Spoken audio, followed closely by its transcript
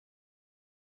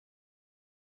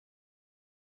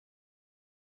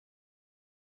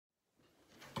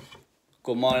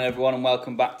Good morning everyone and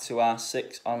welcome back to our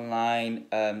 6 online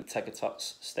Tekker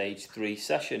Tots stage 3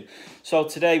 session. So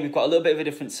today we've got a little bit of a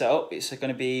different setup. It's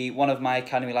going to be one of my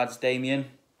academy lads, Damien,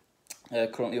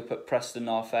 currently up at Preston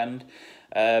North End.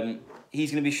 He's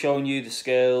going to be showing you the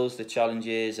skills, the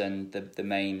challenges and the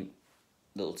main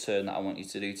little turn that I want you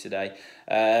to do today.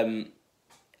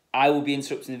 I will be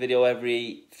interrupting the video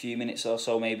every few minutes or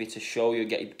so maybe to show you,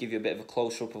 give you a bit of a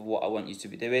close up of what I want you to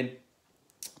be doing.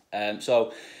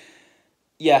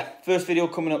 Yeah, first video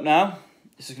coming up now.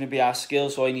 This is going to be our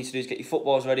skills. So all you need to do is get your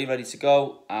footballs ready to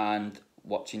go, and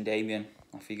watching Damien.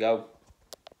 Off you go.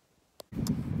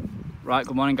 Right,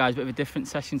 good morning guys. Bit of a different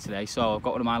session today. So I've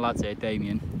got one of my lads here,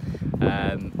 Damien,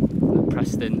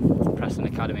 Preston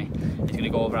Academy. He's going to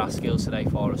go over our skills today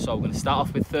for us. So we're going to start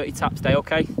off with 30 taps day,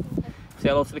 okay? Say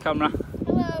hello to the camera.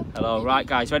 Hello. Hello. Right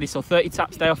guys, ready? So 30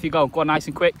 taps day, off you go. Go on nice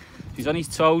and quick. So he's on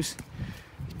his toes.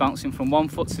 He's bouncing from one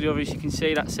foot to the other, as you can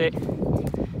see. That's it.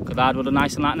 Good lad, well done,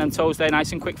 nice and light on them toes there,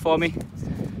 nice and quick for me.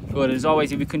 Good, as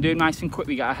always, if we can do nice and quick,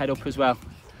 we get our head up as well.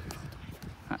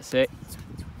 That's it.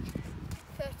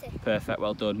 30. Perfect,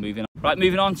 well done, moving on. Right,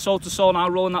 moving on, sole to sole now,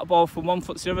 rolling that ball from one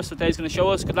foot to the other, so Dave's going to show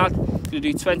us. Good lad, he's going to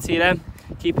do 20 of them,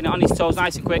 keeping it on his toes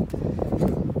nice and quick.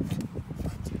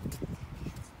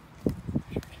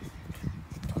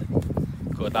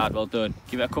 Good lad, well done.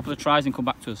 Give it a couple of tries and come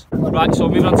back to us. Right, so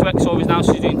moving on to X overs now,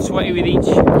 so he's doing 20 with each.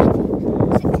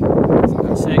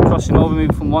 That's it, crossing over,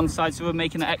 moving from one side to the other,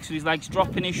 making the X with his legs,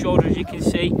 dropping his shoulder as you can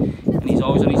see, and he's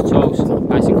always on his toes.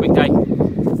 Nice and quick day.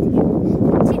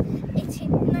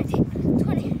 18, 19,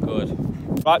 20.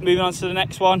 Good. Right, moving on to the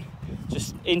next one.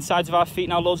 Just insides of our feet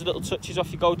now, loads of little touches,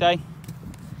 off you go, Day.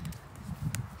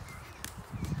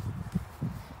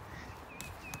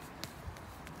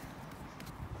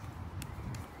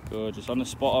 Good, just on the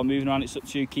spot or moving around, it's up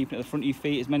to you, keeping it at the front of your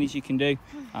feet, as many as you can do,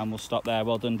 and we'll stop there.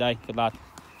 Well done, Day, good lad.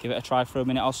 Give it a try for a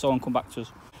minute or so and come back to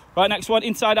us. Right, next one,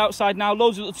 inside, outside now.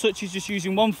 Loads of little touches, just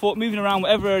using one foot, moving around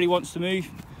whatever area he wants to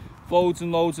move. Loads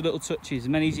and loads of little touches, as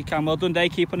many as you can. Well done,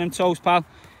 Dave. Keep on them toes, pal.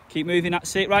 Keep moving,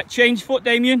 that's it. Right, change foot,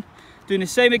 Damien. Doing the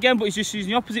same again, but he's just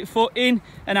using the opposite foot, in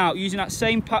and out. Using that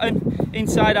same pattern,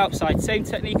 inside, outside. Same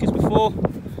technique as before.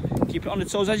 Keep it on the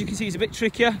toes. As you can see, it's a bit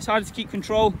trickier. It's harder to keep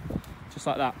control. Just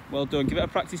like that. Well done. Give it a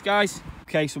practice, guys.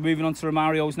 Okay, so moving on to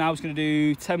Romario's now. He's going to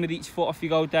do 10 with each foot. Off you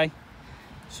go, Dave.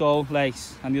 So,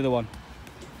 lace, and the other one.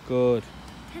 Good.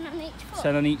 10 on each foot.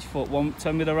 10 on each foot.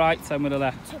 10 with the right, 10 with the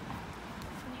left. 2, 3,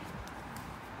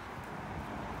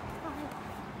 4,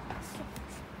 5, 6,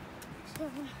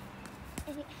 7,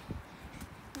 8,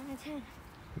 9, 10.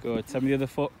 Good. 10 with the other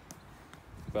foot.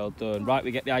 Well done. Right,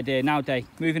 we get the idea. Now, Dave,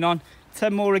 moving on.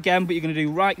 10 more again, but you're going to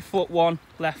do right foot 1,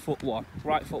 left foot 1.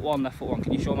 Right foot 1, left foot 1.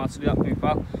 Can you show them how to do that for me,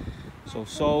 pal? So,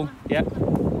 sole. Yep.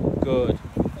 Good.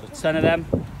 So 10 of them.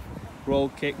 Roll,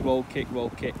 kick, roll, kick, roll,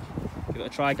 kick. Give it a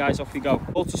try, guys. Off we go.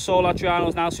 Roll to sole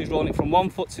Adriano's now, so he's rolling it from one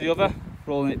foot to the other,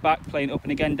 rolling it back, playing it up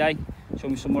and again, Day. Show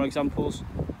me some more examples.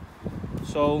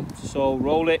 Sole to sole,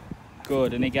 roll it.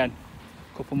 Good, and again.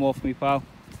 A couple more for me, pal.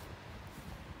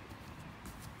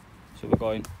 So we're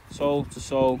going sole to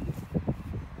sole,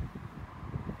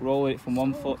 roll it from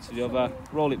one foot to the other,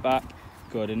 roll it back.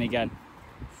 Good, and again.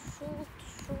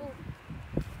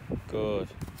 Good.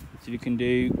 So you can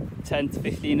do 10 to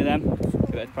 15 of them.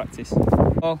 Give it a practice.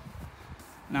 Oh,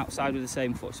 and outside with the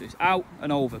same foot. So it's out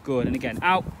and over. Good. And again,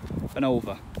 out and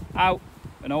over. Out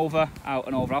and over. Out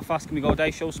and over. How fast can we go,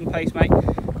 Dave? Show some pace, mate.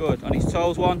 Good. On his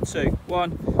toes. 1, 2. 1,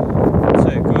 2.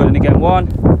 Good. And again, 1,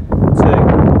 2.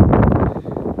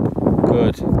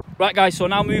 Good. Right, guys. So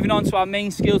now moving on to our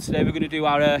main skill today, we're going to do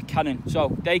our cannon. So,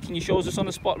 Dave, can you show us on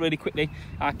the spot really quickly?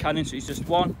 Our cannon. So it's just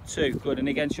 1, 2. Good. And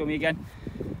again, show me again.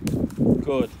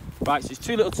 Good. Right, so it's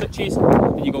 2 little touches,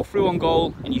 and you go through on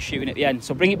goal, and you're shooting at the end.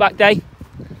 So bring it back, Dave.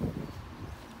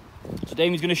 So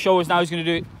Damien's going to show us now. He's going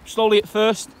to do it slowly at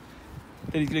first,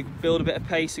 then he's going to build a bit of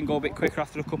pace and go a bit quicker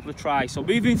after a couple of tries. So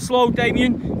moving slow,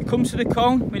 Damien. He comes to the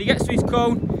cone. When he gets to his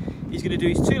cone, he's going to do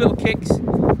his 2 little kicks.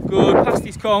 Good, past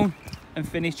his cone, and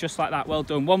finish just like that. Well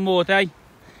done. One more, Dave.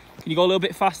 Can you go a little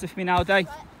bit faster for me now, Dave?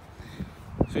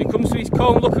 So he comes to his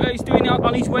cone, look at what he's doing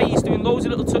on his way, he's doing loads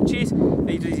of little touches, then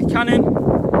he does his cannon,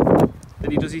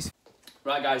 then he does his...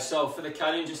 Right guys, so for the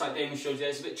cannon, just like Damien showed you,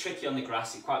 it's a bit tricky on the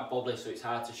grass, it's quite bubbly, so it's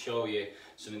hard to show you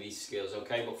some of these skills,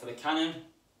 okay? But for the cannon,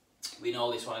 we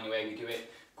know this one anyway, we do it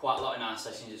quite a lot in our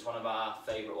sessions, it's one of our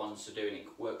favourite ones to do and it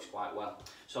works quite well.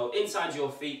 So inside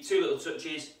your feet, 2 little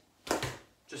touches,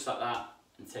 just like that,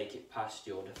 and take it past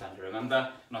your defender. Remember,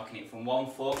 knocking it from one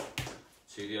foot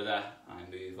to the other and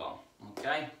move on.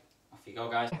 Okay, off you go,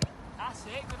 guys. That's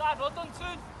it, good lad, well done,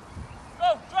 turn.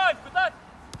 Go, drive, good lad.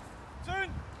 Turn,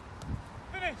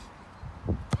 finish.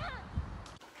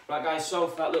 Right guys, so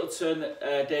for that little turn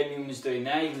that Damien was doing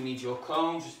there, you're going to need your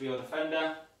cone just to be your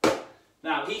defender.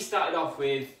 Now, he started off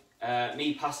with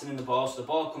me passing him the ball, so the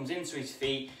ball comes into his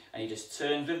feet and he just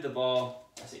turns with the ball,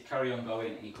 lets it carry on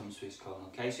going and he comes to his cone,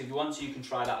 okay? So if you want to, you can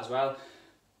try that as well.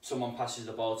 Someone passes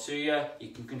the ball to you, you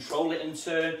can control it and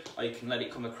turn, or you can let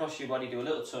it come across your body, do a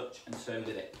little touch and turn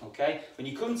with it, okay? When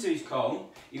you come to his cone,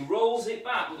 he rolls it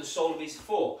back with the sole of his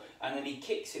foot and then he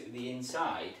kicks it with the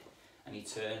inside and he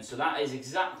turns. So that is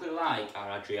exactly like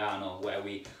our Adriano, where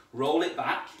we roll it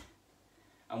back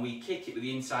and we kick it with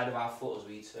the inside of our foot as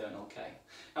we turn, okay?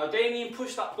 Now Damien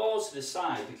pushed that ball to the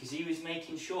side because he was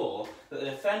making sure that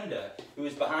the defender who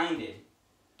was behind him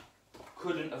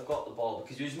couldn't have got the ball,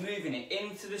 because he was moving it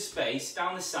into the space,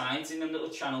 down the sides, in them little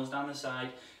channels down the side,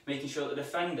 making sure that the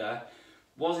defender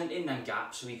wasn't in them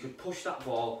gaps, so he could push that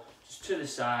ball just to the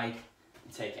side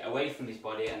and take it away from his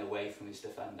body and away from his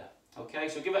defender. Okay,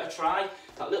 so give it a try,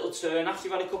 that little turn. After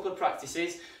you've had a couple of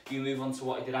practices, you move on to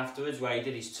what he did afterwards, where he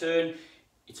did his turn,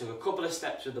 he took a couple of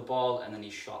steps with the ball and then he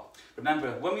shot.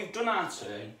 Remember, when we've done our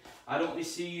turn, I don't want to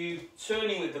see you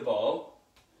turning with the ball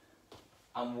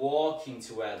and walking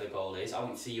to where the goal is. I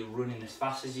want to see you running as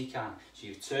fast as you can. So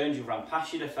you've turned, you've ran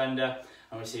past your defender, and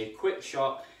I want to see a quick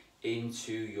shot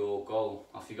into your goal.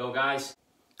 Off you go, guys.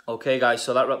 Okay, guys,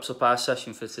 so that wraps up our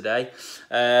session for today.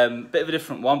 Bit of a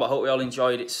different one, but I hope we all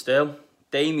enjoyed it still.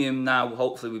 Damien now,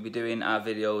 hopefully, will be doing our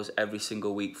videos every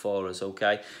single week for us,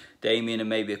 okay? Damien and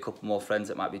maybe a couple more friends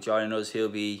that might be joining us. He'll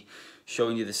be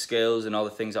showing you the skills and all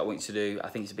the things I want you to do. I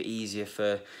think it's a bit easier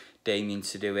for Damien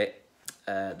to do it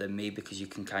than me, because you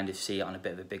can kind of see it on a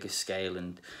bit of a bigger scale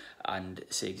and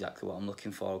see exactly what I'm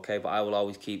looking for, okay? But I will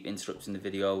always keep interrupting the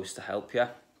videos to help you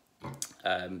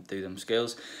do them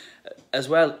skills. As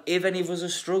well, if any of us are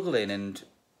struggling and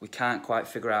we can't quite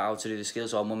figure out how to do the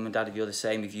skills, or mum and dad, if you're the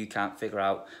same, if you can't figure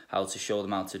out how to show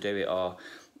them how to do it, or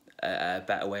a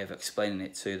better way of explaining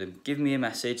it to them, give me a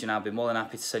message and I'll be more than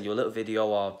happy to send you a little video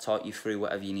or talk you through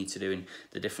whatever you need to do in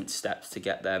the different steps to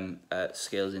get them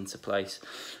skills into place.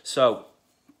 So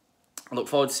I look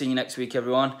forward to seeing you next week,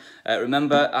 everyone.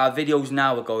 Remember, our videos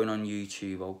now are going on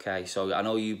YouTube, okay? So I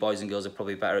know you boys and girls are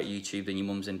probably better at YouTube than your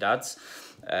mums and dads.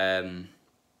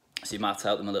 So you might have to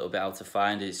help them a little bit how to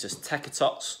find it. It's just Tekker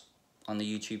Tots on the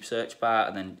YouTube search bar.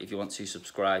 And then if you want to,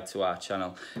 subscribe to our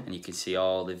channel and you can see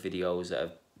all the videos that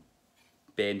have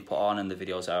been put on and the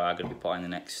videos that are going to be put on in the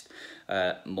next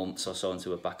months or so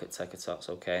until we're back at Tekker Tots,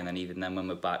 okay? And then even then, when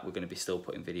we're back, we're going to be still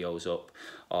putting videos up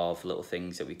of little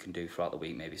things that we can do throughout the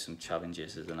week, maybe some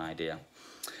challenges as an idea.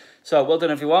 So well done,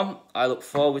 everyone. I look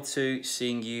forward to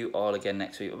seeing you all again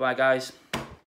next week. Bye-bye, guys.